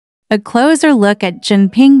A closer look at Jin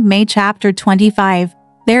Ping Mei Chapter 25.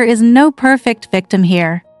 There is no perfect victim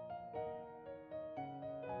here.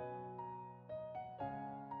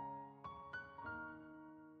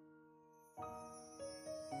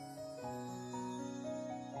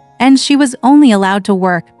 And she was only allowed to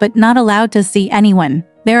work but not allowed to see anyone.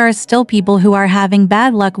 There are still people who are having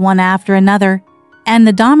bad luck one after another, and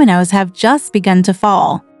the dominoes have just begun to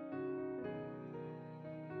fall.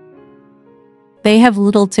 They have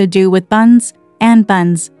little to do with buns and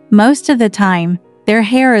buns. Most of the time, their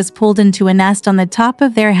hair is pulled into a nest on the top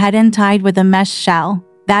of their head and tied with a mesh shell.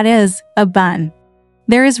 That is, a bun.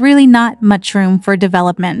 There is really not much room for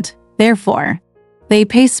development. Therefore, they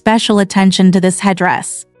pay special attention to this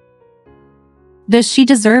headdress. Does she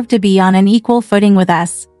deserve to be on an equal footing with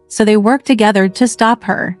us? So they work together to stop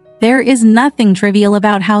her. There is nothing trivial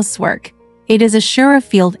about housework. It is a sure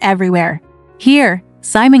field everywhere. Here,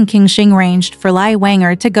 Simon Qingxing arranged for Lai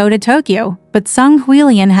Wanger to go to Tokyo, but Song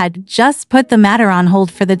Huilian had just put the matter on hold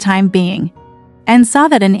for the time being, and saw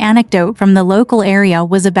that an anecdote from the local area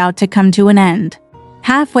was about to come to an end.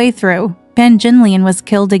 Halfway through, Pan Jinlian was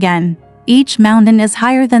killed again. Each mountain is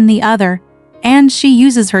higher than the other, and she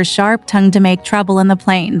uses her sharp tongue to make trouble in the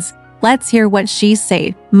plains. Let's hear what she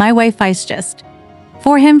said. My wife is just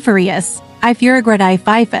for him furious. I regret I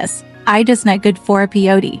fifus. I just not good for a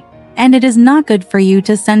peyote. And it is not good for you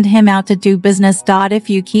to send him out to do business. If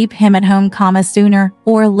you keep him at home, sooner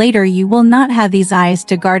or later you will not have these eyes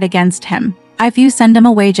to guard against him. If you send him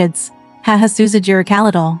away jids, hahasuzajir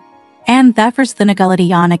kalidol. And that first thinagulity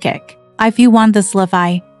onakik. If you want the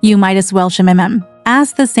slify, you might as well shimim him.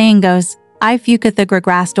 As the saying goes, if you cut the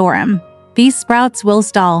grass dorum, these sprouts will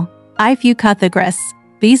stall. If you cut the grass,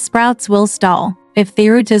 these sprouts will stall. If the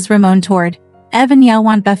root is Ramon toward, Evan ya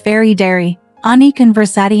want baferi dairy, ani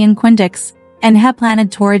conversati and quintix, and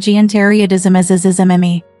heplanid torigi and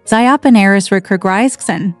teriadismizizimimi. Ziopanaris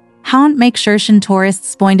recurgrisxen, haunt make scherchen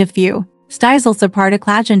tourists point of view, stizel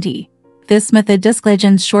saparticlagenty. This method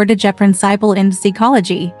discligence shortage a principle in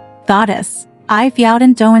psychology. Thoughtus, if yout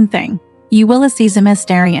and doin thing, you will assess a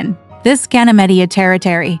mysterian. This canamedia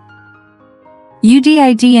territory.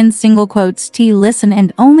 UDID in single quotes T listen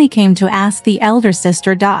and only came to ask the elder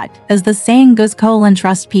sister. As the saying goes,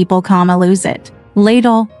 trust people, lose it.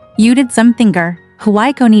 Ladle, you did somethinger,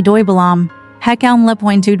 huaikoni doibalam, hekaun la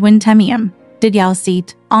pointud temium, did yao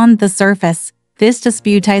seat, on the surface, this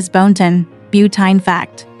disputize bonten, butine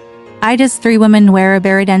fact. Itis 3 women wear a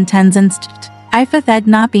buried and tensenst, ifeth ed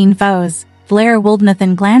not been foes, flair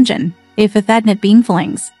woldnathan glangen, ifeth ednat been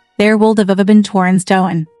flings. There would have been torn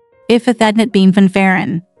stoen. If a thednat been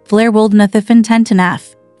fanfarin, flair would nathifin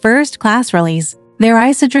tentanaf. First class release. There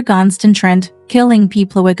isodragonst trent, killing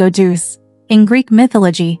people deuce. In Greek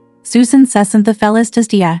mythology, Susan cessant the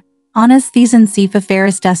felististia, honest thesan sifa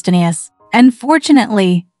ferris destinius. And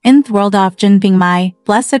fortunately, enthralled off Jin Ping Mei,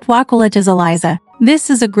 blessed Wakulatis Eliza.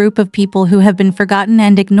 This is a group of people who have been forgotten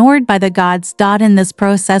and ignored by the gods. In this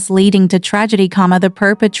process leading to tragedy, the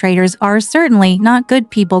perpetrators are certainly not good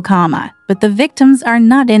people, but the victims are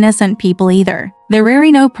not innocent people either. There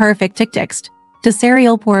are no perfect text. To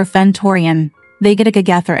serial por fentorian, they get a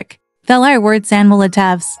gethric. They'll are words and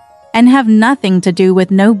militavs, and have nothing to do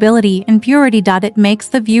with nobility and purity. It makes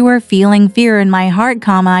the viewer feeling fear in my heart,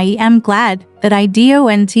 I am glad that I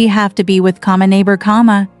don't have to be with neighbor,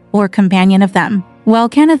 or companion of them. Well,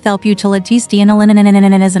 Kenneth help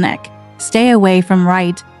utilitistianalinisnic. Stay away from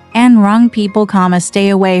right and wrong people, stay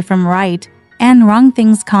away from right and wrong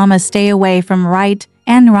things, stay away from right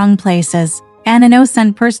and wrong places. And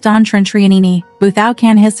innocent person trianini, without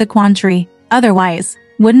can his a quantry. Otherwise,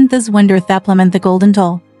 wouldn't this wonder theplement the golden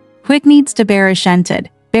toll? Quick needs to bear a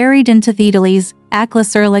shented, buried into Theodales,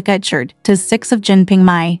 Aklasur Likutchard, to 6 of Jin Ping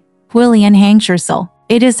Mei, Huilian Hangshursel.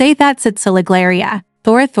 It is a that Sitziliglaria.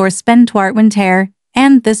 Thor Spentwart Winter,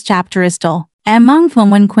 and this chapter is still. Among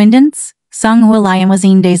Flumwen Quindence, Song Huilian was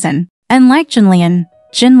Indazen. Unlike Jinlian,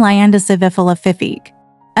 Jin Lianda Civifila Fifik.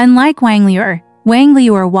 Unlike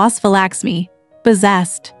Wangliur was Philaxmi,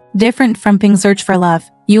 possessed. Different from Ping search for love,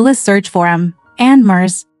 Euless search for him, and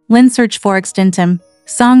Mers, Lin search for extinctum.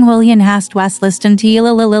 Song Huilian hast Westlisten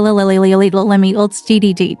Limi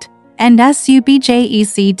Ultstdt. And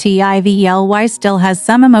Subjectively still has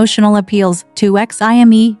some emotional appeals to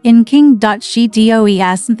Xime in King.she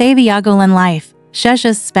does Thaviagolan life,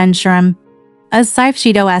 Sheshus Spensurum. As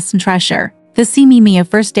Sifeshido S Treasure, the Simimi of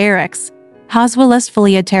first Erix,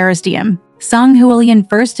 Hoswillustfolia terrestium, Song Huilian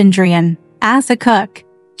first Indrian, as a cook,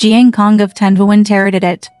 Jiang Kong of Tenvuan terrated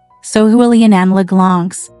it, so Huilian and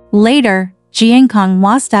Leglongs. Later, Jiang Kong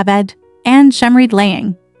was Tabed, and Shemrid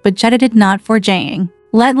Laying, but jetted it not for Jang.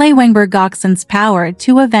 let Lei Wengberg Oxen's power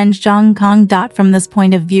to avenge Zhang Kong. From this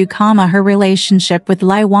point of view, her relationship with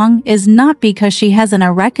Lai Wang is not because she has an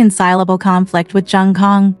irreconcilable conflict with Zhang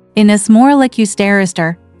Kong. It is more like you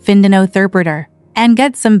starister, finden o thirperter, and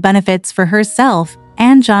get some benefits for herself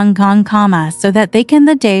and Zhang Kong, so that they can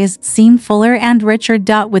the days seem fuller and richer.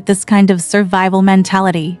 With this kind of survival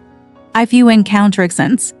mentality, if you encounter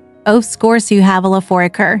accents, of course you have a la for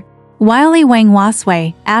occur. While Li Wang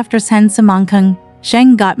Waswei, after Sen Samongkung,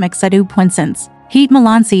 Sheng got mixedu pointsens, heat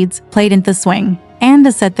melon seeds played in the swing, and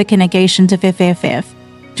a set the conjugation to fifth.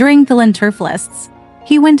 During the Linterflists,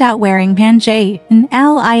 he went out wearing panjay and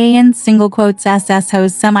lian single quotes ss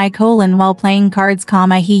hose semicolon while playing cards,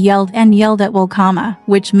 he yelled and yelled at Will,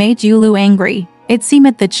 which made Yulu angry. It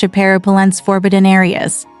seemed that Chaparapalens forbidden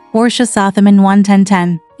areas, or Shasatham in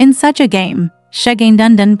 11010. In such a game, Shegain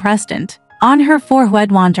Dundon Prestant. On her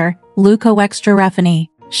forehead wanter, Luco extra refany.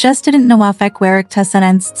 Shestident noafek werik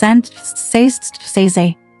tessenens sent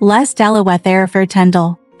sase. Les dalaweth air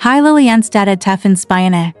tendel. Hi Lilianstad teffen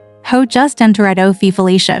spiane. Ho just enter at o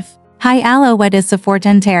fifalishif. Hi alowed is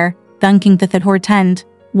fortenter, thunking the hortend.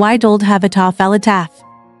 Why dold havatoff elataf.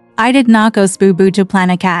 I did not go spoobu to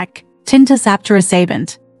planakak. Tinta saptura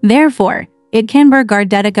sabant. Therefore, it can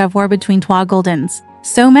bergardedica war between twagoldens.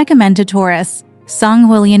 So mecamentatorus, song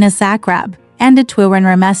Willianus sacrab, and a twirin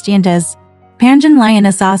remestiantas. Panjan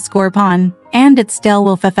lioness a scorpon, and it still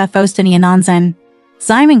will fefostinian onsen.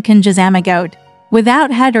 Simon kinjazamagoat.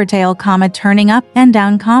 Without head or tail, turning up and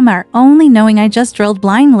down, only knowing I just drilled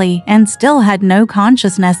blindly and still had no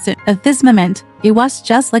consciousness at this moment. It was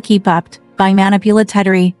just like keep up by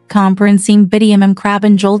manipulatory, comprehensive bidium and crab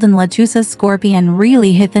and jolden latusa scorpion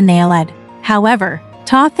really hit the nail head. However,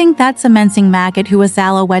 ta think that's immencing maggot who was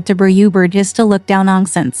alowed to beruber just to look down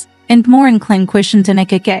nonsense, and more inclined question to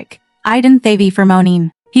nick a kick. I didn't thavi for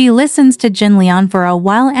moaning. He listens to Jin Lian for a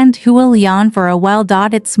while and Hua Lian for a while.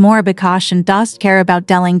 It's more because and dost care about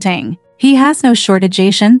Delling Tang. He has no shortage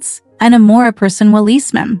patience, and a more a person will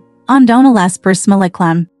leasmem. On donalas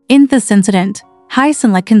persmaliklem. In this incident,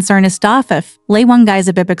 Hyson la concern istafif, lay one guy's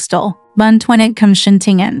a bibixtol, bun twinit cum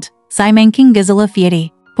shintingend, Simon king gizala fieti,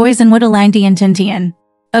 poison woodalandi and tintian.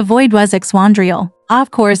 Avoid was exwandrial, of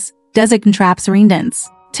course, desic traps rindens,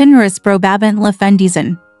 tinrus probabant la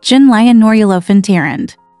fendisen, Jin Lian Norilo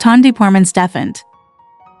fintirand. Tondi Porman Steffent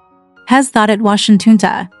has thought it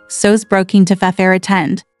Washingtonta, so's broking to fafair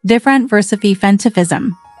attend, different versifi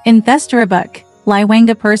fentifism. In Thestra book, Lai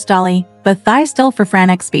Wanga purse dolly, but thigh still for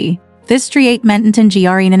franexby, Thistriate mententon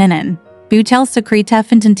giarinanin, butel secreta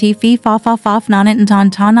fintanti fi fof noninton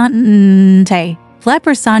tonante,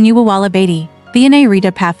 flepper son uwawala baity, theane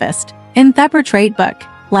rita paphist. In Thepper trait book,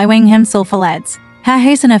 Lai Wang himself faleds, ha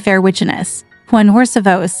hasten affair witchiness, when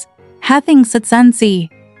horsevos, hathing satsunsi.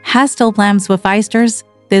 Hastel plams wifeisters,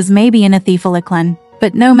 this may be in a thiefaliclan,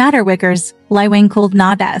 but no matter wickers, Lai Wang cooled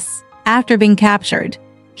not s. After being captured,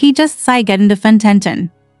 he just sigh get into Fententon.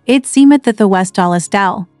 It seemeth that the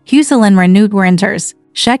Westall Huselin renewed winters,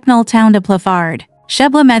 Sheknal town de plafard,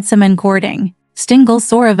 Shebla medsam and courting, Stingle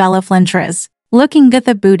soravella flintras, looking good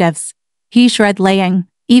the bootevs. He shred laying,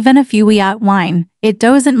 even a few out wine, it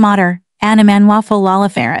doesn't matter, animan waffle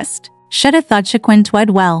lalafarist. Shedda thought Shaquin twed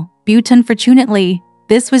well, butan fortunately.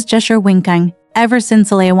 This was Jesher Winkung, ever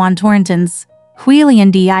since Alewan Torrentons.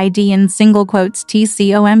 Wheelian DID in single quotes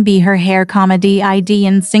TCOMB her hair, DID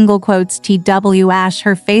in single quotes TW ash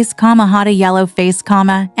her face, hotta yellow face,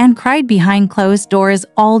 and cried behind closed doors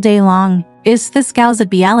all day long. Is this gals at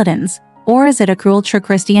Bialadins, or is it a cruel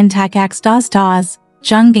Christian takax das,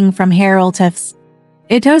 junging from Heraldtifs?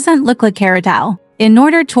 It doesn't look like Caratal. In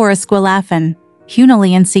order Taurus Squillafen,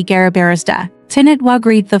 Hunali and C. Garabarista, Tinit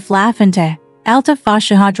Wagreed the Flaffente. Alta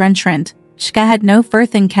fascia drentrent, Shka had no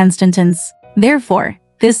firth in Constantins. Therefore,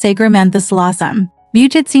 this sagrament the slossum.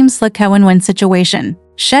 Butit seems slakoan when situation.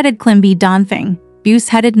 Shedded klimby donthing. Buse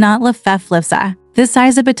headed not lefef livsa. This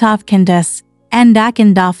isabatoff kindus. And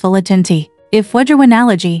dakin doffalatinti. If wedru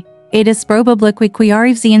analogy, it is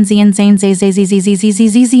probabliquiquiariv zian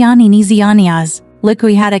zaneziani nizianias.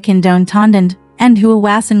 Liqui had a condone tondant, and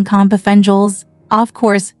huawasan compafenjols. Of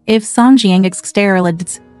course, if songjiang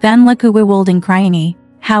exterilids. Then liku wolding crying.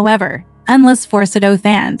 However, unless forced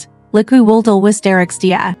othant, liku woldal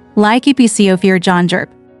wisterixtia, like epicio fear John Jerp.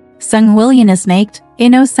 Sung Willianus naked,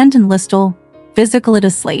 innocent listal,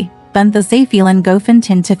 physicalitusly, bent the safilan gofen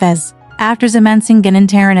tintifes. After zemensing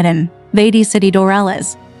genentarinidin, vadi city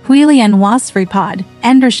doreles, Huili and wasfri pod,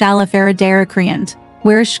 ender shalafera deracreant,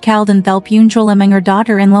 where shkalden thelpuntrolaming her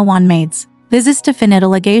daughter-in-law one maids. This is to finit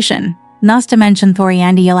allegation, not to mention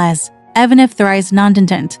thoriandieles. Even if thrice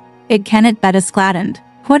non-intent, it cannot bet as gladdened.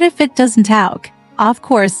 What if it doesn't auk? Of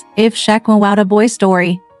course, if Shek without a boy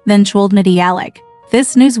story, then chwoldnity alec.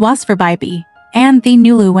 This news was for Bibi, and the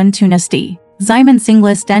Nuluan Tunasti, Zyman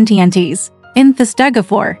Singlis Dentientes, in the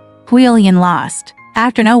Stegafor, Huilian lost.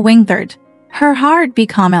 After no wingthird, her heart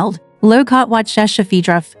becommeld, Lokot wat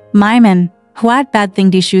sheshafidruf, Myman, Huat bad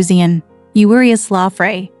thing dishusian, Urius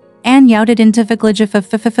lawfrey, and youted into Figlija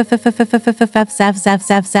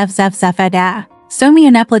Somi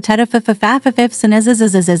an eplateta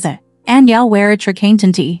fafafafifsiniziziziziz, and yell wear a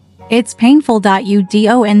tricantanti. It's painful. You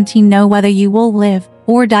don't know whether you will live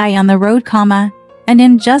or die on the road, and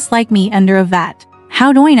in just like me under a vat.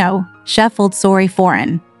 How do I know? Sheffield sorry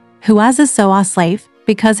foreign. Who as a soa slave,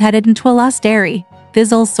 because headed into a lost dairy,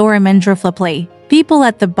 thizzle sorum indrifliply. People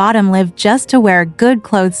at the bottom live just to wear good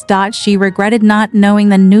clothes. She regretted not knowing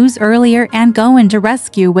the news earlier and go in to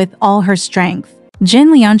rescue with all her strength.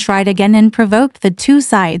 Jin Lian tried again and provoked the two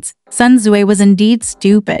sides. Sun Zui was indeed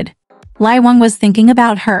stupid. Lai Wang was thinking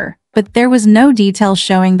about her, but there was no detail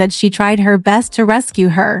showing that she tried her best to rescue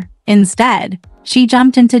her. Instead, she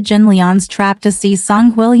jumped into Jin Lian's trap to see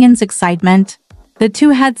Song Huilian's excitement. The two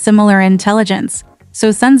had similar intelligence,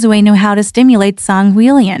 so Sun Zui knew how to stimulate Song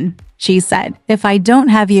Huilian. She said, if I don't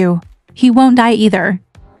have you, he won't die either.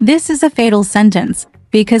 This is a fatal sentence,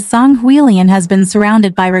 because Song Huilian has been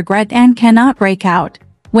surrounded by regret and cannot break out.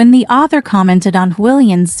 When the author commented on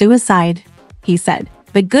Huilian's suicide, he said,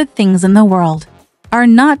 the good things in the world are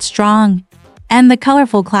not strong, and the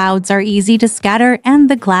colorful clouds are easy to scatter and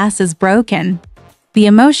the glass is broken. The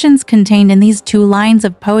emotions contained in these two lines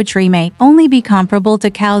of poetry may only be comparable to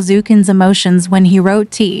Cao Zukin's emotions when he wrote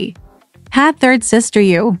T. Had third sister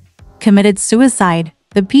Yu committed suicide,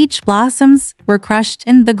 the peach blossoms were crushed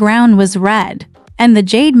and the ground was red, and the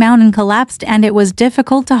jade mountain collapsed and it was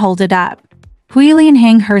difficult to hold it up. Huilian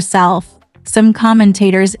hanged herself. Some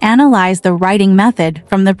commentators analyzed the writing method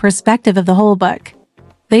from the perspective of the whole book.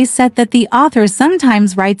 They said that the author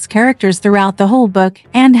sometimes writes characters throughout the whole book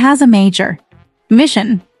and has a major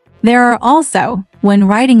mission. There are also, when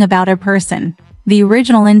writing about a person, the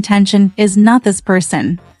original intention is not this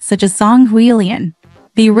person, such as Song Huilian.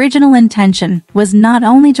 The original intention was not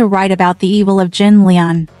only to write about the evil of Jin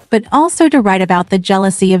Lian, but also to write about the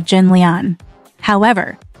jealousy of Jin Lian.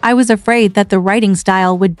 However, I was afraid that the writing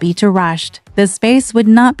style would be too rushed, the space would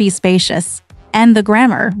not be spacious, and the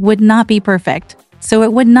grammar would not be perfect, so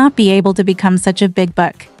it would not be able to become such a big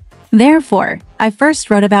book. Therefore, I first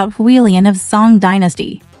wrote about Huilian of Song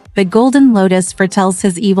Dynasty. The Golden Lotus foretells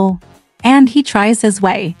his evil, and he tries his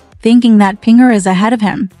way, thinking that Pinger is ahead of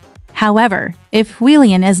him. However, if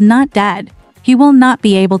Huilian is not dead, he will not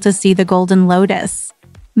be able to see the Golden Lotus.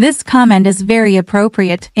 This comment is very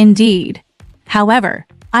appropriate indeed. However,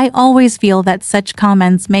 I always feel that such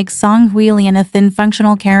comments make Song Huilian a thin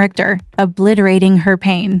functional character, obliterating her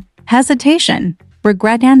pain, hesitation,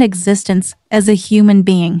 regret and existence as a human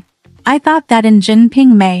being. I thought that in Jin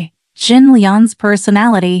Ping Mei, Jin Lian's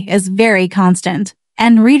personality is very constant,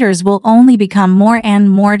 and readers will only become more and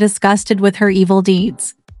more disgusted with her evil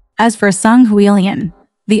deeds. As for Song Huilian,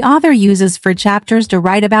 the author uses 4 chapters to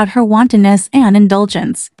write about her wantonness and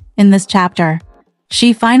indulgence. In this chapter,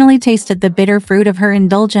 she finally tasted the bitter fruit of her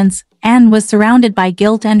indulgence and was surrounded by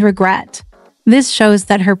guilt and regret. This shows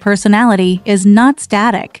that her personality is not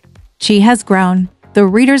static. She has grown. The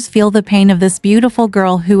readers feel the pain of this beautiful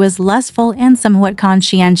girl who is lustful and somewhat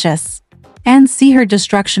conscientious, and see her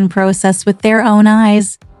destruction process with their own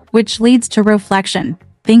eyes, which leads to reflection,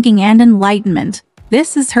 thinking and enlightenment.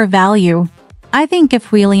 This is her value. I think if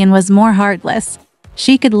Huilian was more heartless,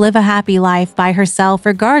 she could live a happy life by herself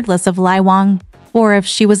regardless of Lai Wang. Or if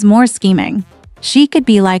she was more scheming, she could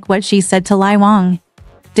be like what she said to Lai Wang.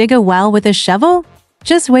 Dig a well with a shovel?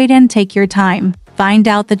 Just wait and take your time, find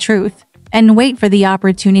out the truth, and wait for the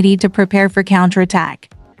opportunity to prepare for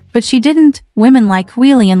counterattack. But she didn't. Women like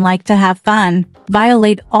Huilian like to have fun,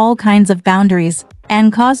 violate all kinds of boundaries,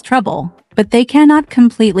 and cause trouble, but they cannot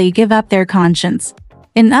completely give up their conscience.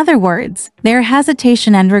 In other words, their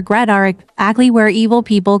hesitation and regret are exactly where evil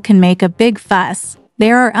people can make a big fuss.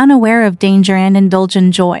 They are unaware of danger and indulge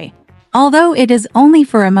in joy. Although it is only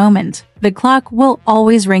for a moment, the clock will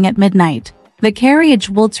always ring at midnight. The carriage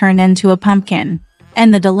will turn into a pumpkin,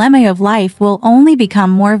 and the dilemma of life will only become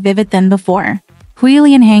more vivid than before.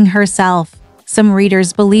 Huilian hanged herself. Some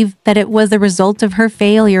readers believe that it was the result of her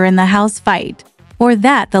failure in the house fight, or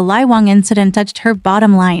that the Lai Wang incident touched her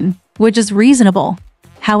bottom line, which is reasonable.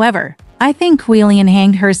 However, I think Huilian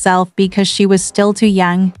hanged herself because she was still too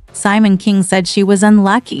young. Simon King said she was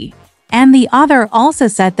unlucky, and the author also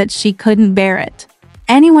said that she couldn't bear it.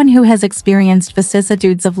 Anyone who has experienced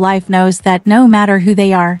vicissitudes of life knows that no matter who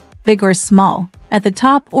they are, big or small, at the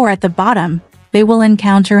top or at the bottom, They will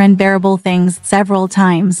encounter unbearable things several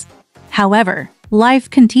times. However, life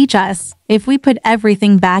can teach us, if we put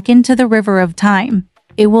everything back into the river of time,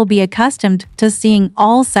 it will be accustomed to seeing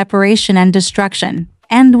all separation and destruction,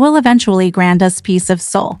 and will eventually grant us peace of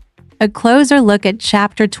soul. A closer look at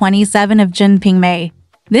Chapter 27 of Jin Ping Mei.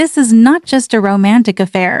 This is not just a romantic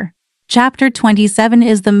affair. Chapter 27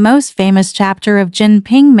 is the most famous chapter of Jin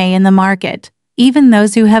Ping Mei in the market. Even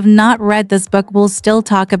those who have not read this book will still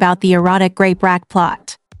talk about the erotic grape rack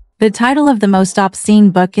plot. The title of the most obscene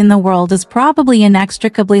book in the world is probably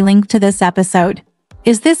inextricably linked to this episode.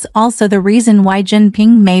 Is this also the reason why Jin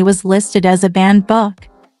Ping Mei was listed as a banned book?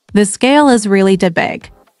 The scale is really too big.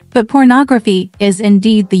 But pornography is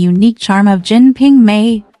indeed the unique charm of Jin Ping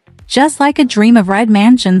Mei. Just like a dream of red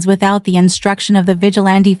mansions without the instruction of the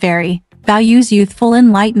vigilante fairy, Baoyu's youthful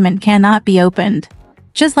enlightenment cannot be opened.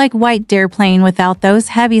 Just like White Deer Plain without those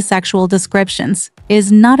heavy sexual descriptions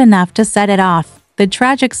is not enough to set it off. The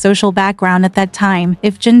tragic social background at that time,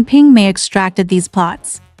 if Jin Ping Mei extracted these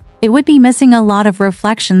plots, it would be missing a lot of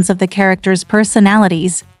reflections of the characters'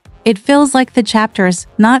 personalities. It feels like the chapters,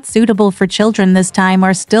 not suitable for children this time,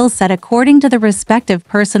 are still set according to the respective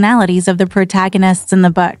personalities of the protagonists in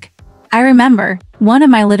the book. I remember, one of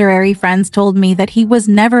my literary friends told me that he was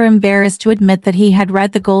never embarrassed to admit that he had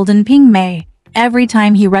read the Golden Ping Mei. Every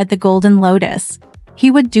time he read the Golden Lotus,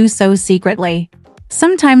 he would do so secretly.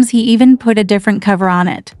 Sometimes he even put a different cover on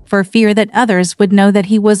it, for fear that others would know that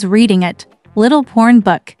he was reading it. Little porn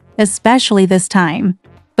book, especially this time.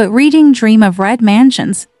 But reading Dream of Red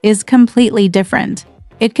Mansions is completely different.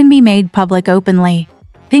 It can be made public openly.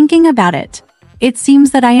 Thinking about it, it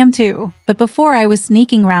seems that I am too, but before I was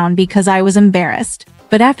sneaking around because I was embarrassed,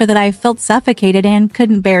 but after that I felt suffocated and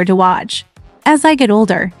couldn't bear to watch. As I get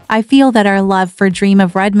older, I feel that our love for Dream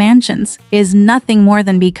of Red Mansions is nothing more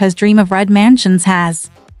than because Dream of Red Mansions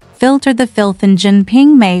has filtered the filth in Jin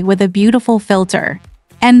Ping Mei with a beautiful filter.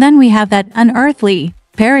 And then we have that unearthly,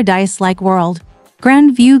 paradise-like world.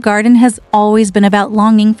 Grandview Garden has always been about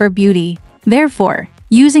longing for beauty. Therefore,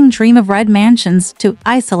 using Dream of Red Mansions to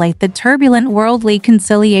isolate the turbulent worldly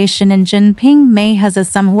conciliation in Jin Ping Mei has a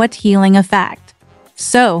somewhat healing effect.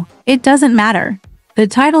 So, it doesn't matter. The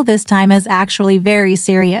title this time is actually very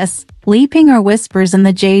serious. Li Ping'er whispers in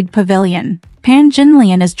the Jade Pavilion. Pan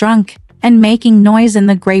Jinlian is drunk and making noise in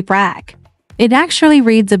the grape rack. It actually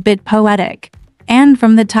reads a bit poetic. And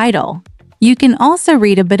from the title, you can also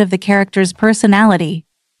read a bit of the character's personality.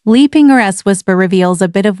 Li Ping'er's whisper reveals a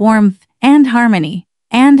bit of warmth and harmony,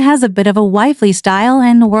 and has a bit of a wifely style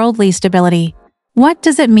and worldly stability. What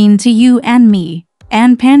does it mean to you and me?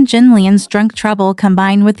 And Pan Jinlian's drunk trouble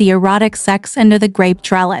combined with the erotic sex under the grape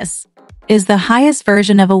trellis is the highest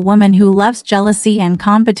version of a woman who loves jealousy and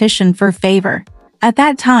competition for favor. At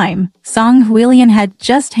that time, Song Huilian had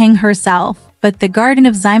just hanged herself, but the garden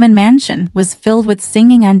of Ximen Mansion was filled with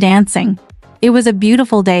singing and dancing. It was a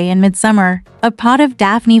beautiful day in midsummer. A pot of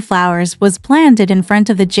daphne flowers was planted in front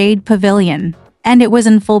of the Jade Pavilion, and it was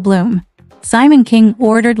in full bloom. Simon King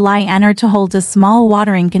ordered Lai An'er to hold a small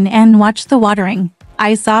watering can and watch the watering.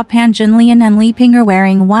 I saw Pan Jinlian and Li Ping'er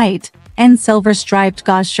wearing white and silver-striped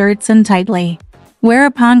gauze shirts and tightly,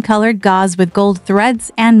 whereupon colored gauze with gold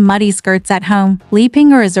threads and muddy skirts at home. Li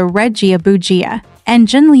Ping'er is a red Jia Bujia, and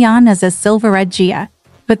Jinlian is a silver red Jia.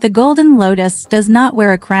 But the Golden Lotus does not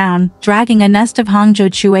wear a crown, dragging a nest of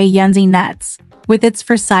Hangzhou Chui Yanzi nuts, with its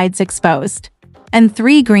four sides exposed, and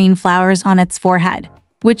 3 green flowers on its forehead,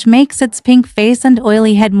 which makes its pink face and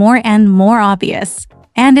oily head more and more obvious,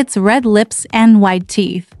 and its red lips and white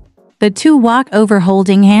teeth. The two walk over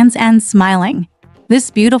holding hands and smiling.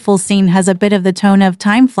 This beautiful scene has a bit of the tone of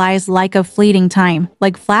time flies like a fleeting time,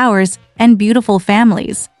 like flowers and beautiful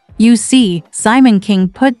families. You see, Simon King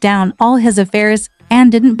put down all his affairs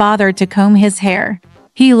and didn't bother to comb his hair.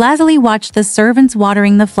 He lazily watched the servants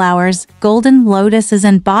watering the flowers, golden lotuses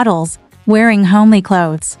and bottles, wearing homely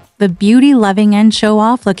clothes. The beauty-loving and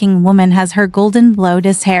show-off-looking woman has her golden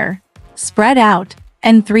lotus hair spread out,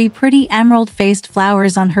 and 3 pretty emerald-faced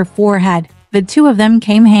flowers on her forehead. The two of them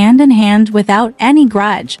came hand in hand without any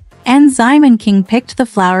grudge, and Simon King picked the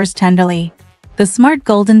flowers tenderly. The smart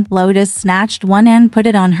golden lotus snatched one and put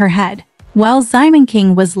it on her head. While Simon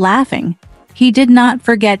King was laughing, he did not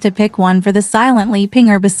forget to pick one for the silent Li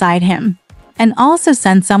Ping'er beside him, and also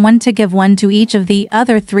sent someone to give one to each of the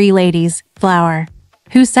other 3 ladies. Flower,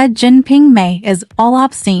 who said Jin Ping Mei is all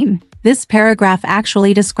obscene. This paragraph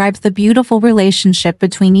actually describes the beautiful relationship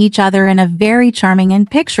between each other in a very charming and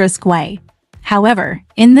picturesque way. However,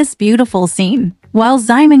 in this beautiful scene, while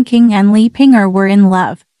Simon King and Li Ping'er were in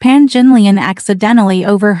love, Pan Jinlian accidentally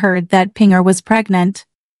overheard that Ping'er was pregnant.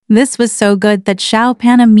 This was so good that Xiao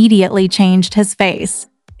Pan immediately changed his face.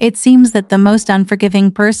 It seems that the most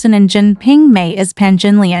unforgiving person in Jin Ping Mei is Pan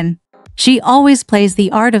Jinlian. She always plays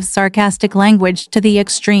the art of sarcastic language to the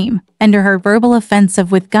extreme, and her verbal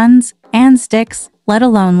offensive with guns and sticks, let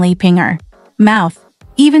alone Li Pinger. Mouth.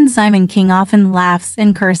 Even Simon King often laughs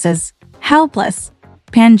and curses. Helpless.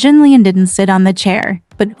 Pan Jinlian didn't sit on the chair,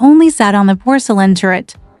 but only sat on the porcelain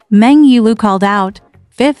turret. Meng Yulu called out,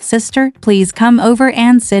 "Fifth sister, please come over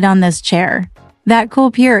and sit on this chair." "That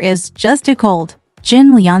cool pier is just too cold,"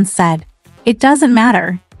 Jin Lian said. "It doesn't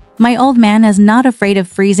matter. My old man is not afraid of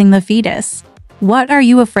freezing the fetus." "What are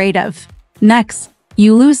you afraid of?" Next,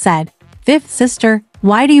 Yulu said, "Fifth sister,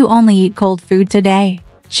 why do you only eat cold food today?"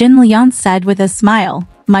 Jin Lian said with a smile,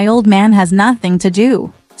 "My old man has nothing to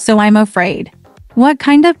do, so I'm afraid." "What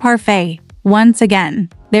kind of parfait?" Once again,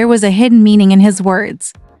 there was a hidden meaning in his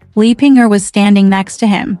words. Li Pinger was standing next to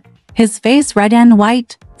him, his face red and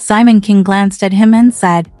white. Simon King glanced at him and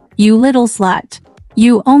said, "You little slut.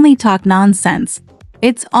 You only talk nonsense.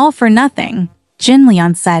 It's all for nothing." Jin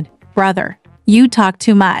Lian said, "Brother, you talk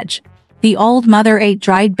too much." The old mother ate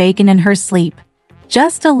dried bacon in her sleep.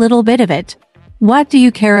 "Just a little bit of it. What do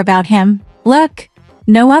you care about him? Look."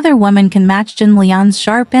 No other woman can match Jin Lian's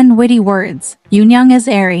sharp and witty words. Yunyang is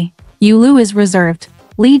airy. Yulu is reserved.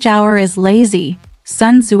 Li Zhaoer is lazy.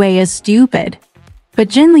 Sun Sui is stupid. But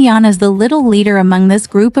Jin Lian is the little leader among this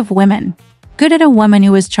group of women. Good at a woman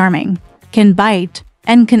who is charming, can bite,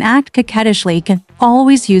 and can act coquettishly, can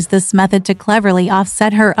always use this method to cleverly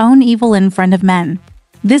offset her own evil in front of men.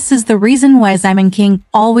 This is the reason why Simon King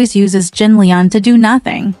always uses Jin Lian to do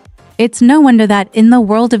nothing. It's no wonder that in the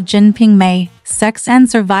world of Jin Ping Mei, sex and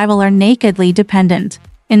survival are nakedly dependent,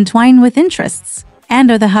 entwined with interests, and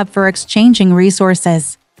are the hub for exchanging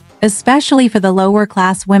resources. Especially for the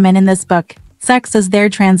lower-class women in this book, sex as their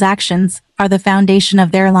transactions are the foundation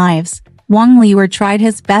of their lives. Wang Liwer tried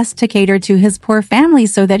his best to cater to his poor family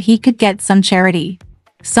so that he could get some charity.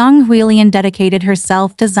 Song Huilian dedicated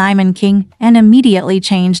herself to Simon King and immediately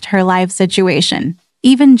changed her life situation.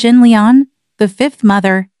 Even Jin Lian, the fifth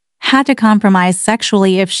mother, had to compromise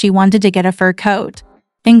sexually if she wanted to get a fur coat.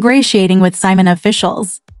 Ingratiating with Simon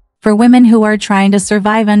officials. For women who are trying to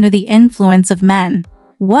survive under the influence of men,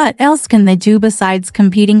 what else can they do besides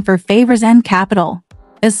competing for favors and capital?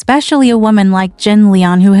 Especially a woman like Jin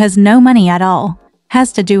Lian who has no money at all,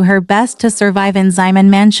 has to do her best to survive in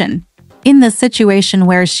Simon Mansion. In the situation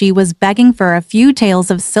where she was begging for a few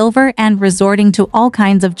taels of silver and resorting to all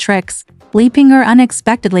kinds of tricks, Li Pinger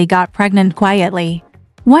unexpectedly got pregnant quietly.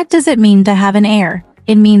 What does it mean to have an heir?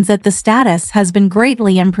 It means that the status has been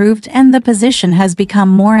greatly improved and the position has become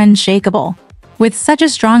more unshakable. With such a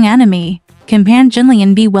strong enemy, can Pan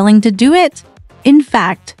Jinlian be willing to do it? In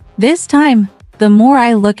fact, this time, the more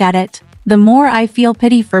I look at it, the more I feel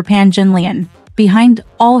pity for Pan Jinlian. Behind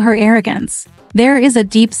all her arrogance, there is a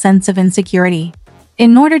deep sense of insecurity.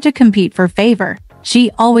 In order to compete for favor,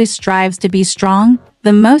 she always strives to be strong.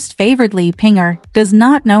 The most favored Li Pinger does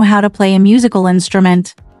not know how to play a musical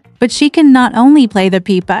instrument. But she can not only play the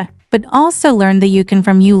pipa, but also learn the yukon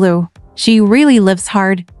from Yulu. She really lives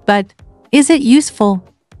hard, but is it useful?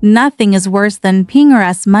 Nothing is worse than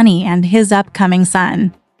Pinger's money and his upcoming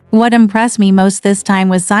son. What impressed me most this time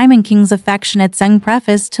was Simon King's affectionate sung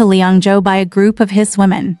preface to Liangzhou by a group of his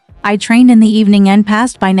women. I trained in the evening and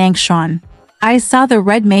passed by Nangshan. I saw the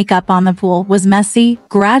red makeup on the pool was messy.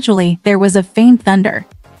 Gradually, there was a faint thunder,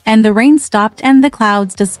 and the rain stopped and the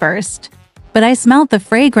clouds dispersed. But I smelled the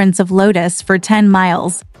fragrance of lotus for 10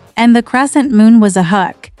 miles, and the crescent moon was a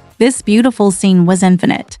hook. This beautiful scene was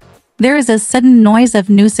infinite. There is a sudden noise of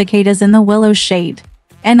new cicadas in the willow shade,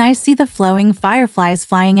 and I see the flowing fireflies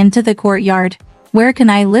flying into the courtyard. Where can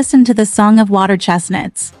I listen to the song of water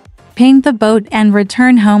chestnuts? Paint the boat and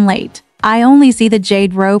return home late. I only see the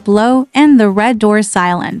jade rope low and the red door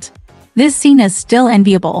silent. This scene is still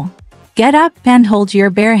enviable. Get up and hold your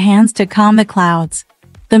bare hands to calm the clouds.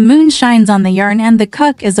 The moon shines on the yarn and the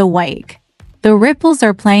cook is awake. The ripples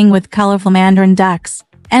are playing with colorful mandarin ducks,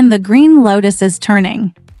 and the green lotus is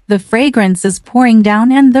turning. The fragrance is pouring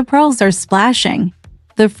down and the pearls are splashing.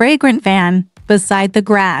 The fragrant fan, beside the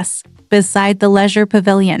grass, beside the leisure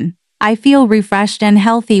pavilion. I feel refreshed and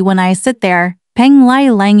healthy when I sit there. Peng Lai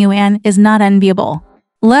Langyuan is not enviable.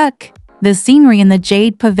 Look, the scenery in the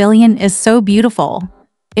Jade Pavilion is so beautiful.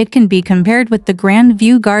 It can be compared with the Grand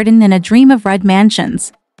View Garden in a dream of red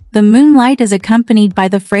mansions. The moonlight is accompanied by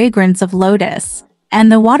the fragrance of lotus,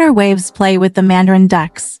 and the water waves play with the mandarin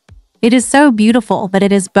ducks. It is so beautiful that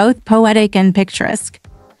it is both poetic and picturesque.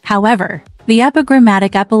 However, the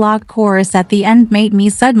epigrammatic epilogue chorus at the end made me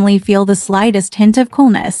suddenly feel the slightest hint of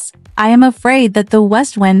coolness. I am afraid that the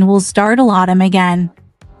west wind will startle autumn again.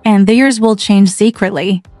 And the years will change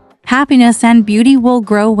secretly. Happiness and beauty will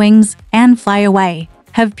grow wings and fly away.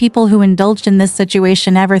 Have people who indulged in this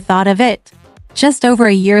situation ever thought of it? Just over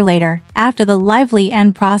a year later, after the lively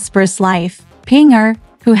and prosperous life, Pinger,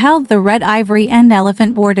 who held the red ivory and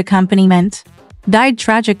elephant board accompaniment, died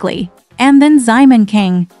tragically. And then Simon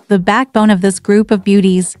King, the backbone of this group of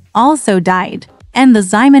beauties, also died. And the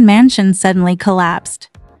Simon mansion suddenly collapsed.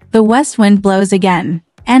 The west wind blows again,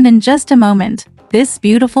 and in just a moment, this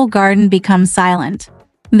beautiful garden becomes silent.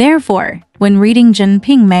 Therefore, when reading Jin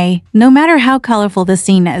Ping Mei, no matter how colorful the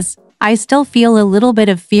scene is, I still feel a little bit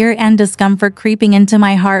of fear and discomfort creeping into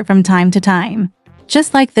my heart from time to time.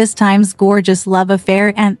 Just like this time's gorgeous love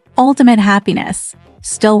affair and ultimate happiness,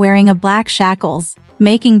 still wearing a black shackles,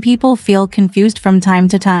 making people feel confused from time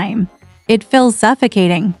to time. It feels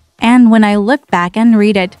suffocating, and when I look back and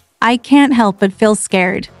read it, I can't help but feel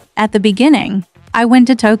scared. At the beginning, I went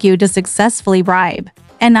to Tokyo to successfully bribe,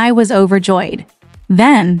 and I was overjoyed.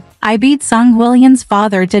 Then, I beat Song Huilian's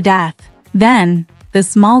father to death. Then, the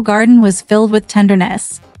small garden was filled with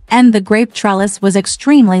tenderness, and the grape trellis was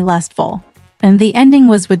extremely lustful. And the ending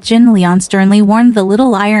was with Jin Lian sternly warned the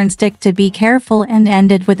little iron stick to be careful and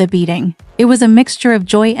ended with a beating. It was a mixture of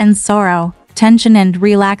joy and sorrow, tension and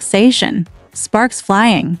relaxation, sparks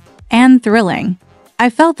flying, and thrilling. I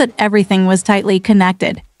felt that everything was tightly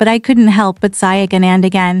connected, but I couldn't help but sigh again and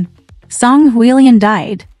again. Song Huilian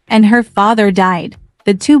died, and her father died.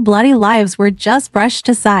 The two bloody lives were just brushed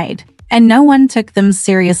aside, and no one took them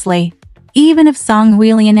seriously. Even if Song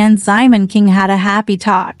Huilian and Simon King had a happy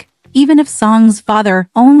talk, even if Song's father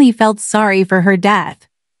only felt sorry for her death,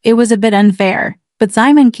 it was a bit unfair, but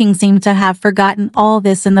Simon King seemed to have forgotten all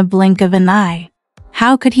this in the blink of an eye.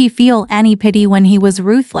 How could he feel any pity when he was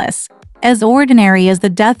ruthless? As ordinary as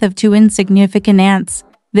the death of two insignificant ants,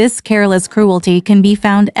 this careless cruelty can be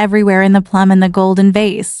found everywhere in the plum and the golden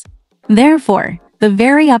vase. Therefore, the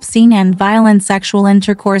very obscene and violent sexual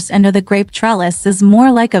intercourse under the grape trellis is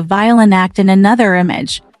more like a violent act in another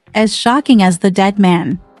image, as shocking as the dead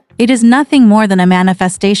man. It is nothing more than a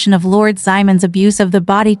manifestation of Lord Simon's abuse of the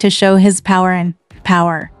body to show his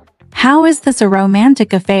power. How is this a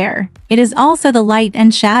romantic affair? It is also the light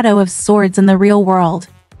and shadow of swords in the real world.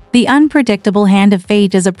 The unpredictable hand of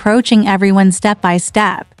fate is approaching everyone step by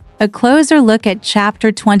step. A closer look at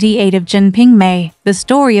chapter 28 of Jin Ping Mei, the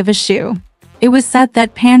story of a shoe. It was said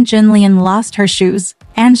that Pan Jinlian lost her shoes,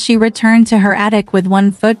 and she returned to her attic with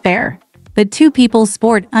one foot bare. The two people's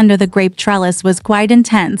sport under the grape trellis was quite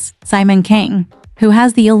intense. Simon King, who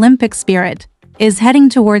has the Olympic spirit, is heading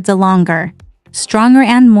towards a longer, stronger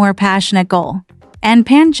and more passionate goal. And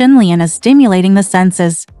Pan Jinlian is stimulating the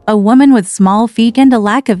senses. A woman with small feet and a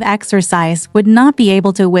lack of exercise would not be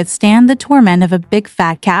able to withstand the torment of a big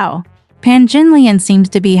fat cow. Pan Jinlian seems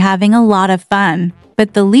to be having a lot of fun,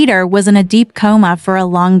 but the leader was in a deep coma for a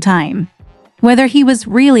long time. Whether he was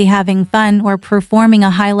really having fun or performing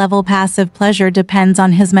a high-level passive pleasure depends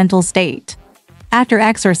on his mental state. After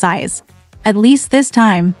exercise, at least this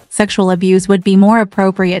time, sexual abuse would be more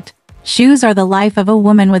appropriate. Shoes are the life of a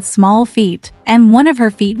woman with small feet, and one of her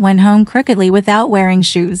feet went home crookedly without wearing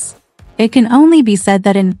shoes. It can only be said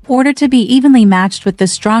that in order to be evenly matched with the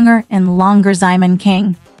stronger and longer Simon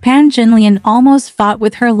King, Pan Jinlian almost fought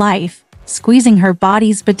with her life, squeezing her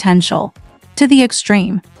body's potential to the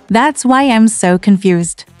extreme. That's why I'm so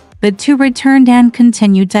confused. The two returned and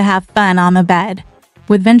continued to have fun on the bed,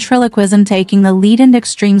 with ventriloquism taking the lead and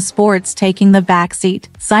extreme sports taking the backseat.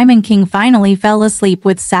 Simon King finally fell asleep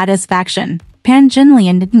with satisfaction. Pan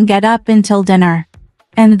Jinlian didn't get up until dinner.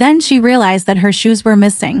 And then she realized that her shoes were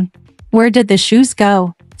missing. Where did the shoes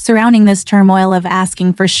go? Surrounding this turmoil of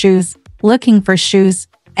asking for shoes, looking for shoes,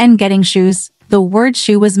 and getting shoes, the word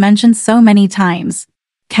shoe was mentioned so many times.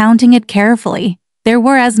 Counting it carefully, there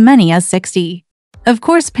were as many as 60. Of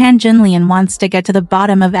course, Pan Jinlian wants to get to the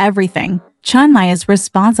bottom of everything. Chunmai is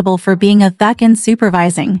responsible for being a thug and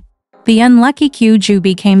supervising. The unlucky Kyuju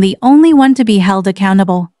became the only one to be held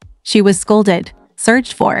accountable. She was scolded,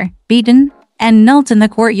 searched for, beaten, and knelt in the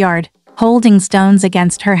courtyard, holding stones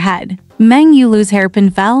against her head. Meng Yulu's hairpin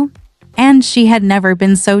fell, and she had never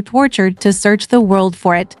been so tortured to search the world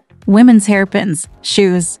for it. Women's hairpins,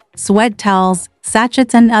 shoes, sweat towels,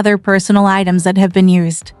 sachets and other personal items that have been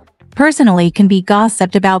used personally can be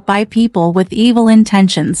gossiped about by people with evil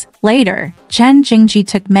intentions. Later, Chen Jingji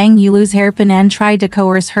took Meng Yulu's hairpin and tried to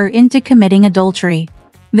coerce her into committing adultery.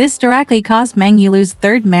 This directly caused Meng Yulu's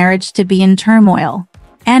third marriage to be in turmoil,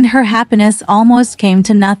 and her happiness almost came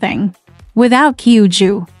to nothing. Without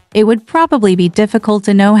Kyuju, it would probably be difficult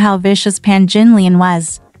to know how vicious Pan Jinlian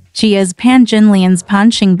was. She is Pan Jinlian's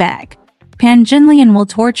punching bag. Pan Jinlian will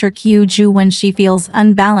torture Qiu when she feels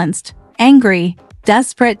unbalanced, angry,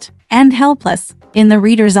 desperate, and helpless. In the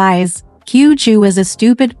reader's eyes, Qiu is a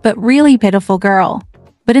stupid but really pitiful girl.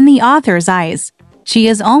 But in the author's eyes, she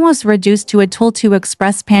is almost reduced to a tool to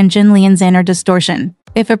express Pan Jinlian's inner distortion.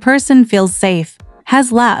 If a person feels safe,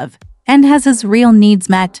 has love, and has his real needs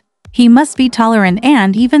met, he must be tolerant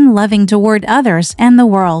and even loving toward others and the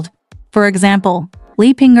world. For example,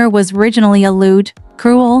 Li Ping'er was originally a lewd,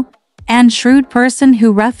 cruel, and shrewd person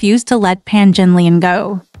who refused to let Pan Jinlian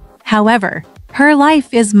go. However, her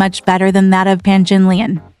life is much better than that of Pan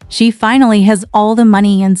Jinlian. She finally has all the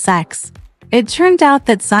money and sex. It turned out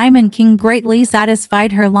that Simon King greatly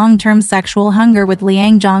satisfied her long-term sexual hunger with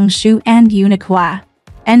Liang Zhongshu and Uniqua,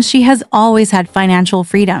 and she has always had financial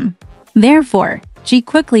freedom. Therefore, she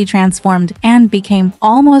quickly transformed and became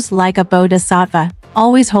almost like a bodhisattva,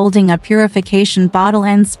 always holding a purification bottle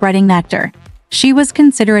and spreading nectar. She was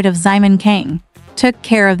considerate of Simon King, took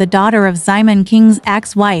care of the daughter of Simon King's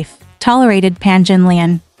ex-wife, tolerated Pan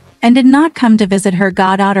Jinlian, and did not come to visit her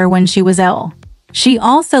goddaughter when she was ill. She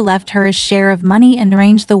also left her a share of money and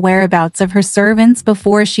arranged the whereabouts of her servants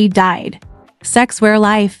before she died. Sex where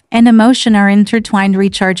life and emotion are intertwined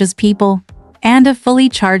recharges people, and a fully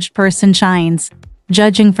charged person shines.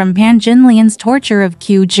 Judging from Pan Jinlian's torture of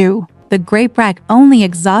Qiu, the grape rack only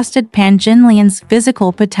exhausted Pan Jinlian's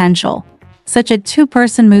physical potential. Such a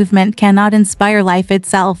two-person movement cannot inspire life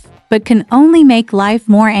itself, but can only make life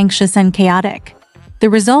more anxious and chaotic. The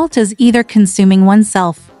result is either consuming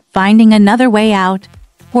oneself, finding another way out,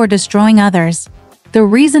 or destroying others. The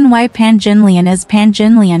reason why Pan Jinlian is Pan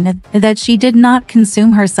Jinlian is that she did not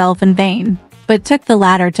consume herself in vain, but took the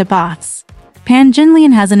latter to paths. Pan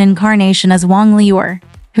Jinlian has an incarnation as Wang Liuer,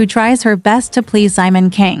 who tries her best to please Simon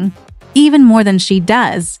King, even more than she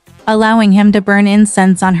does, allowing him to burn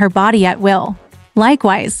incense on her body at will.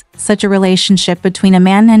 Likewise, such a relationship between a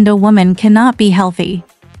man and a woman cannot be healthy.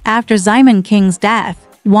 After Simon King's death,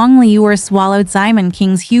 Wang Liuer swallowed Simon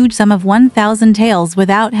King's huge sum of 1,000 taels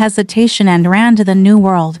without hesitation and ran to the New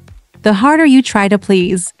World. The harder you try to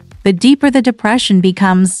please, the deeper the depression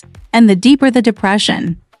becomes, and the deeper the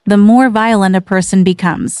depression, the more violent a person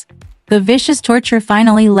becomes. The vicious torture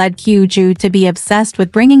finally led Qiu to be obsessed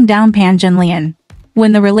with bringing down Pan Jinlian.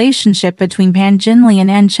 When the relationship between Pan Jinlian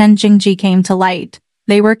and Chen Jingji came to light,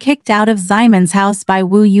 they were kicked out of Ximon's house by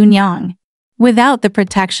Wu Yunyang. Without the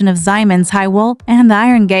protection of Ximon's High Wall and the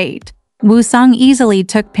Iron Gate, Wu Song easily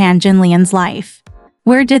took Pan Jinlian's life.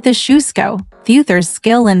 Where did the shoes go? Thuther's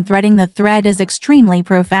skill in threading the thread is extremely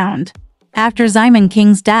profound. After Simon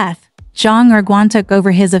King's death, Zhang Erguan took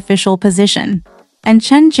over his official position, and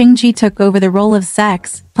Chen Jingji took over the role of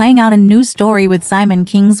sex, playing out a new story with Simon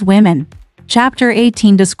King's women. Chapter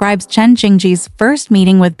 18 describes Chen Jingji's first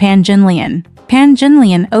meeting with Pan Jinlian. Pan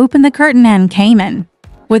Jinlian opened the curtain and came in,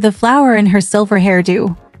 with a flower in her silver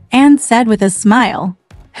hairdo, and said with a smile,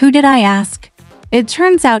 "Who did I ask?" It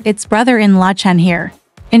turns out it's brother-in-law Chen here.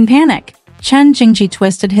 In panic, Chen Jingji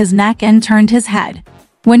twisted his neck and turned his head.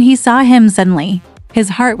 When he saw him suddenly, his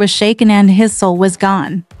heart was shaken and his soul was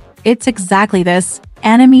gone. It's exactly this: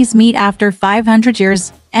 enemies meet after 500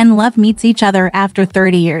 years, and love meets each other after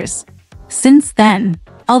 30 years. Since then,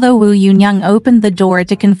 although Wu Yunyang opened the door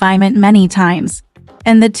to confinement many times,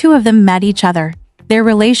 and the two of them met each other, their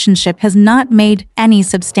relationship has not made any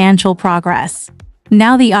substantial progress.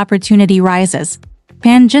 Now the opportunity rises.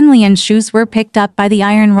 Pan Jinlian's shoes were picked up by the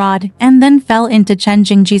iron rod and then fell into Chen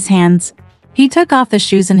Jingji's hands. He took off the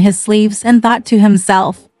shoes in his sleeves and thought to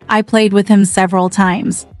himself, "I played with him several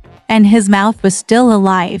times." And his mouth was still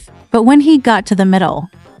alive, but when he got to the middle,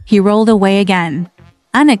 he rolled away again.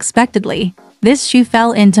 Unexpectedly, this shoe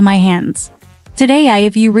fell into my hands. Today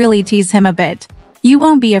if you really tease him a bit, you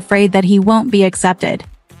won't be afraid that he won't be accepted.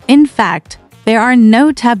 In fact, there are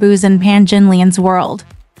no taboos in Pan Jinlian's world.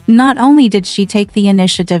 Not only did she take the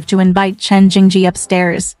initiative to invite Chen Jingji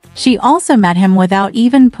upstairs, she also met him without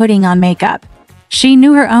even putting on makeup. She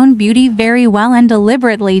knew her own beauty very well and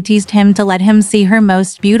deliberately teased him to let him see her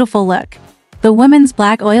most beautiful look. The woman's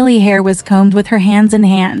black oily hair was combed with her hands in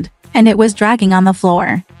hand, and it was dragging on the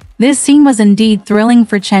floor. This scene was indeed thrilling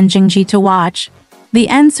for Chen Jingji to watch. The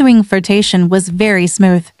ensuing flirtation was very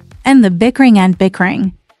smooth, and the bickering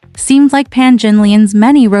seemed like Pan Jinlian's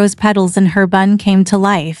many rose petals in her bun came to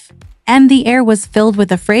life, and the air was filled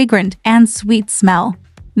with a fragrant and sweet smell.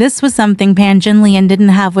 This was something Pan Jinlian didn't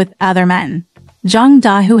have with other men. Zhang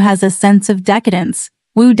Dahu has a sense of decadence,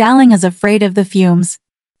 Wu Daling is afraid of the fumes,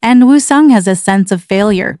 and Wu Song has a sense of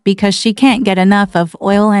failure because she can't get enough of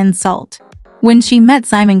oil and salt. When she met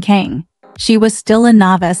Simon King, she was still a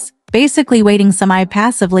novice, basically waiting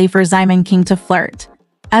semi-passively for Simon King to flirt.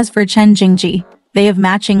 As for Chen Jingji, they have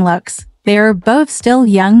matching looks. They are both still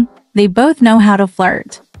young, they both know how to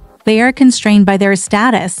flirt. They are constrained by their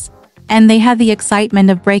status, and they have the excitement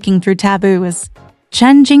of breaking through taboos.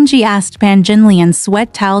 Chen Jingji asked Pan Jinlian's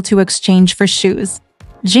sweat towel to exchange for shoes.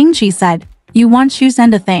 Jingji said, "You want shoes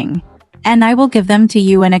and a thing, and I will give them to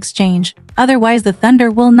you in exchange, otherwise the thunder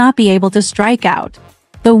will not be able to strike out."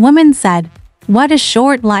 The woman said, "What a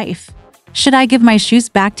short life. Should I give my shoes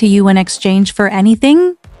back to you in exchange for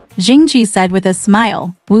anything?" Jingji said with a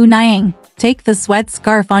smile, "Wu Niang, take the sweat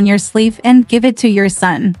scarf on your sleeve and give it to your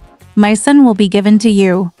son. My son will be given to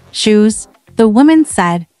you. Shoes?" The woman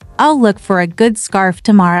said, "I'll look for a good scarf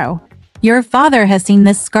tomorrow. Your father has seen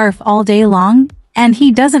this scarf all day long, and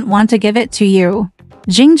he doesn't want to give it to you."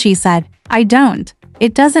 Jingji said, "I don't.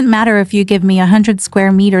 It doesn't matter if you give me 100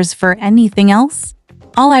 square meters for anything else.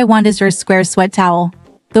 All I want is your square sweat towel."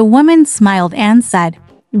 The woman smiled and said,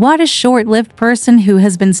 "What a short-lived person who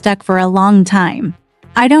has been stuck for a long time.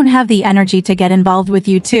 I don't have the energy to get involved with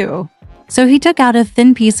you too." So he took out a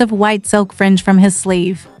thin piece of white silk fringe from his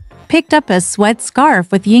sleeve, picked up a sweat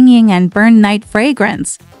scarf with yin yang and burn night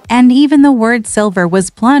fragrance, and even the word silver was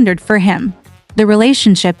plundered for him. The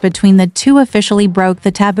relationship between the two officially broke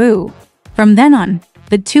the taboo. From then on,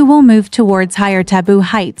 the two will move towards higher taboo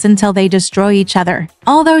heights until they destroy each other.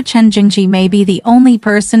 Although Chen Jingji may be the only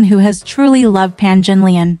person who has truly loved Pan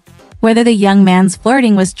Jinlian, whether the young man's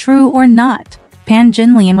flirting was true or not, Pan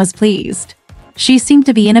Jinlian was pleased. She seemed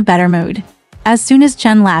to be in a better mood. As soon as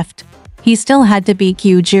Chen left, he still had to beat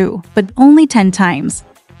Qiu, but only 10 times.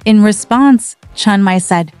 In response, Chen Mai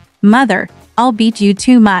said, "Mother, I'll beat you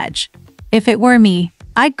too much. If it were me,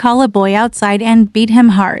 I'd call a boy outside and beat him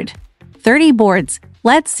hard. 30 boards,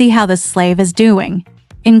 let's see how the slave is doing."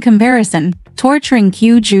 In comparison, torturing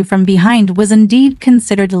Qiu from behind was indeed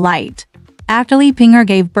considered light. After Li Ping'er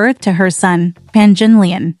gave birth to her son, Pan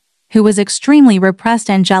Jinlian, who was extremely repressed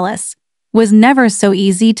and jealous, was never so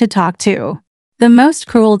easy to talk to. The most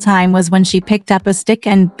cruel time was when she picked up a stick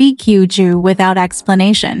and beat Qiu without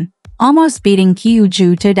explanation, almost beating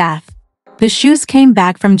Qiu to death. The shoes came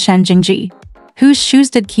back from Chen Jingji. Whose shoes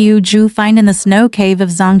did Qiu find in the snow cave of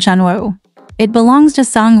Zhangchunwu? It belongs to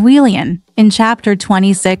Song Huilian. In chapter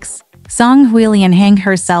 26, Song Huilian hanged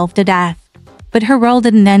herself to death. But her role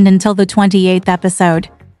didn't end until the 28th episode.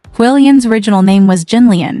 Huilian's original name was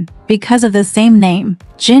Jinlian. Because of the same name,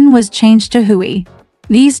 Jin was changed to Hui.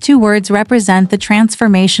 These two words represent the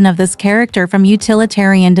transformation of this character from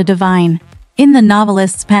utilitarian to divine. In the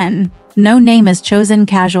novelist's pen, no name is chosen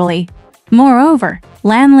casually. Moreover,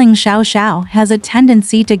 Lanling Xiao has a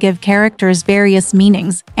tendency to give characters various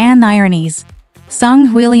meanings and ironies. Song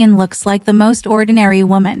Huilian looks like the most ordinary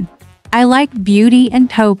woman. I like beauty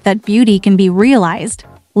and hope that beauty can be realized,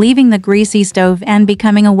 leaving the greasy stove and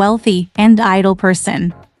becoming a wealthy and idle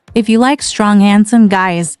person. If you like strong handsome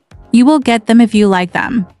guys, you will get them if you like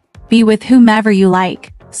them. Be with whomever you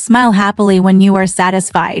like, smile happily when you are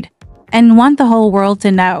satisfied, and want the whole world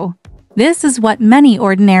to know. This is what many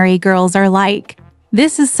ordinary girls are like.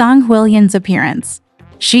 This is Song Huilian's appearance.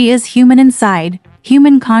 She is human inside.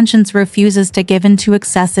 Human conscience refuses to give in to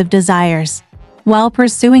excessive desires. While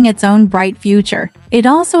pursuing its own bright future, it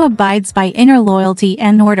also abides by inner loyalty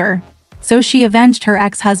and order. So she avenged her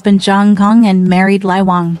ex-husband Zhang Kong and married Lai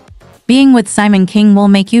Wang. Being with Simon King will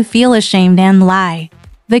make you feel ashamed and lie.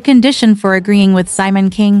 The condition for agreeing with Simon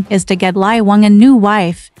King is to get Lai Wang a new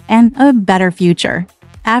wife and a better future.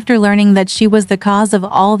 After learning that she was the cause of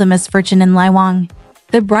all the misfortune in Lai Wang,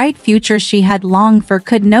 the bright future she had longed for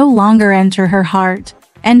could no longer enter her heart,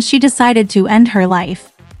 and she decided to end her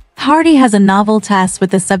life. Hardy has a novel Tess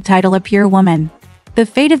with the subtitle A Pure Woman. The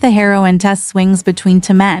fate of the heroine Tess swings between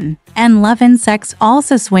two men, and love and sex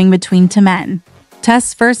also swing between two men.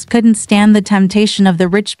 Tess first couldn't stand the temptation of the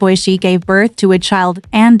rich boy. She gave birth to a child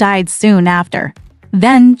and died soon after.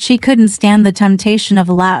 Then she couldn't stand the temptation of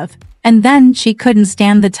love, and then she couldn't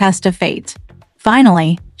stand the test of fate.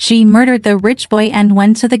 Finally, she murdered the rich boy and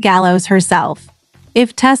went to the gallows herself.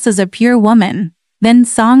 If Tess is a pure woman, then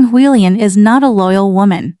Song Huilian is not a loyal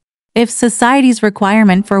woman. If society's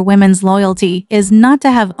requirement for women's loyalty is not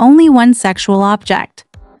to have only one sexual object,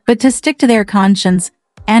 but to stick to their conscience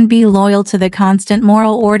and be loyal to the constant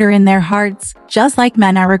moral order in their hearts, just like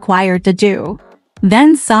men are required to do,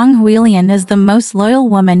 then Song Huilian is the most loyal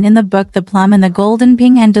woman in the book The Plum and the Golden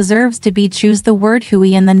Ping and deserves to be choose the word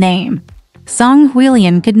Hui in the name. Song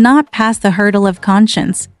Huilian could not pass the hurdle of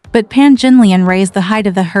conscience, but Pan Jinlian raised the height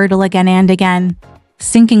of the hurdle again and again,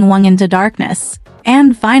 sinking Wang into darkness,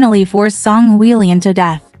 and finally forced Song Huilian to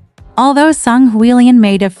death. Although Song Huilian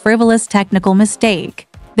made a frivolous technical mistake,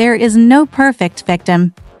 There is no perfect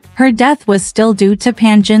victim. Her death was still due to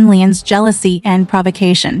Pan Jinlian's jealousy and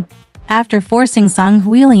provocation. After forcing Song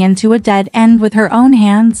Huilian to a dead end with her own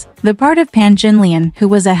hands, the part of Pan Jinlian who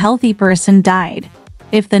was a healthy person died.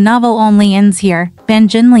 If the novel only ends here, Pan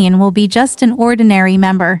Jinlian will be just an ordinary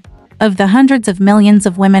member of the hundreds of millions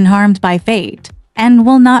of women harmed by fate, and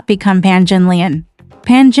will not become Pan Jinlian.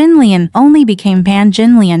 Pan Jinlian only became Pan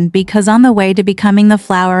Jinlian because on the way to becoming the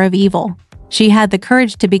flower of evil, she had the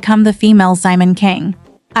courage to become the female Simon King.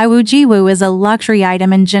 Iwu Jiwu is a luxury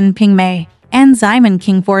item in Jin Ping Mei, and Simon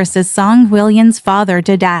King forces Song Huilian's father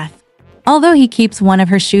to death, although he keeps one of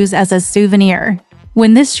her shoes as a souvenir.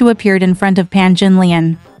 When this shoe appeared in front of Pan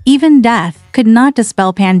Jinlian, even death could not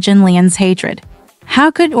dispel Pan Jinlian's hatred. How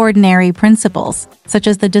could ordinary principles, such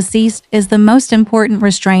as the deceased is the most important,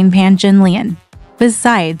 restrain Pan Jinlian?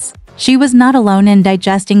 Besides, she was not alone in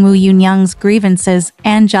digesting Wu Yunyang's grievances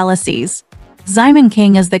and jealousies. Simon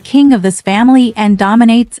King is the king of this family and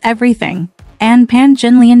dominates everything, and Pan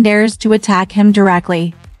Jinlian dares to attack him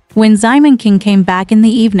directly. When Simon King came back in the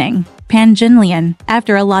evening, Pan Jinlian,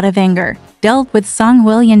 after a lot of anger, dealt with Song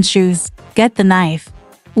Huilian's shoes. Get the knife.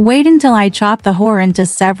 Wait until I chop the whore into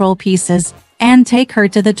several pieces, and take her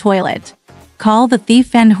to the toilet. Call the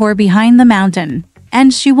thief and whore behind the mountain,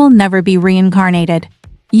 and she will never be reincarnated.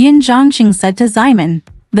 Yin Zhongxing said to Simon,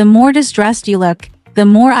 the more distressed you look, the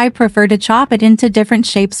more I prefer to chop it into different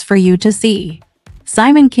shapes for you to see.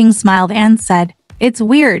 Simon King smiled and said, it's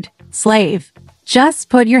weird, slave. Just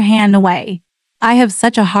put your hand away. I have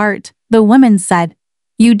such a heart, the woman said.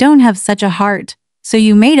 You don't have such a heart, so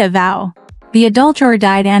you made a vow. The adulterer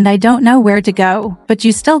died and I don't know where to go, but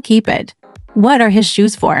you still keep it. What are his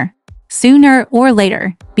shoes for? Sooner or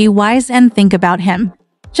later, be wise and think about him.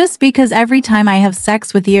 Just because every time I have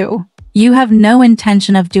sex with you, you have no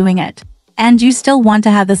intention of doing it, and you still want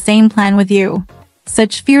to have the same plan with you.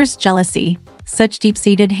 Such fierce jealousy, such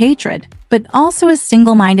deep-seated hatred, but also a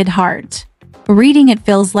single-minded heart. Reading it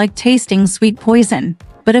feels like tasting sweet poison,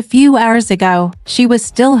 but a few hours ago, she was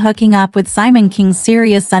still hooking up with Simon King's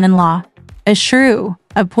serious son-in-law. A shrew,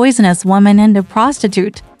 a poisonous woman and a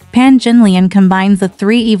prostitute, Pan Jinlian combines the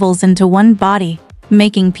three evils into one body,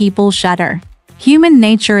 making people shudder. Human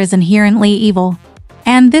nature is inherently evil,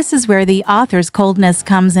 and this is where the author's coldness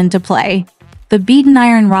comes into play. The beaten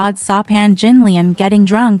iron rod saw Pan Jinlian getting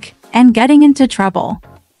drunk and getting into trouble.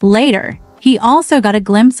 Later, he also got a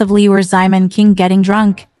glimpse of Liuer Simon King getting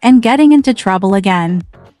drunk and getting into trouble again.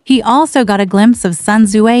 He also got a glimpse of Sun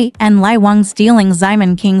Zue and Lai Wang stealing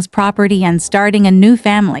Simon King's property and starting a new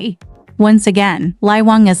family. Once again, Lai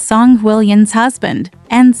Wang is Song Huilian's husband,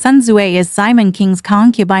 and Sun Zue is Simon King's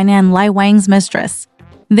concubine and Lai Wang's mistress.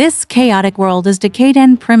 This chaotic world is decayed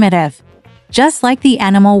and primitive. Just like the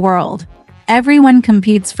animal world, everyone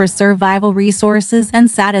competes for survival resources and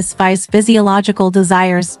satisfies physiological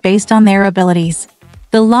desires based on their abilities.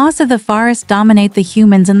 The laws of the forest dominate the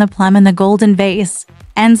humans in the plum and the golden vase,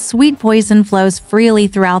 and sweet poison flows freely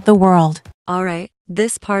throughout the world. Alright,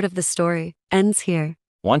 this part of the story ends here.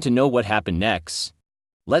 Want to know what happened next?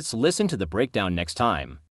 Let's listen to the breakdown next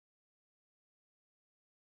time.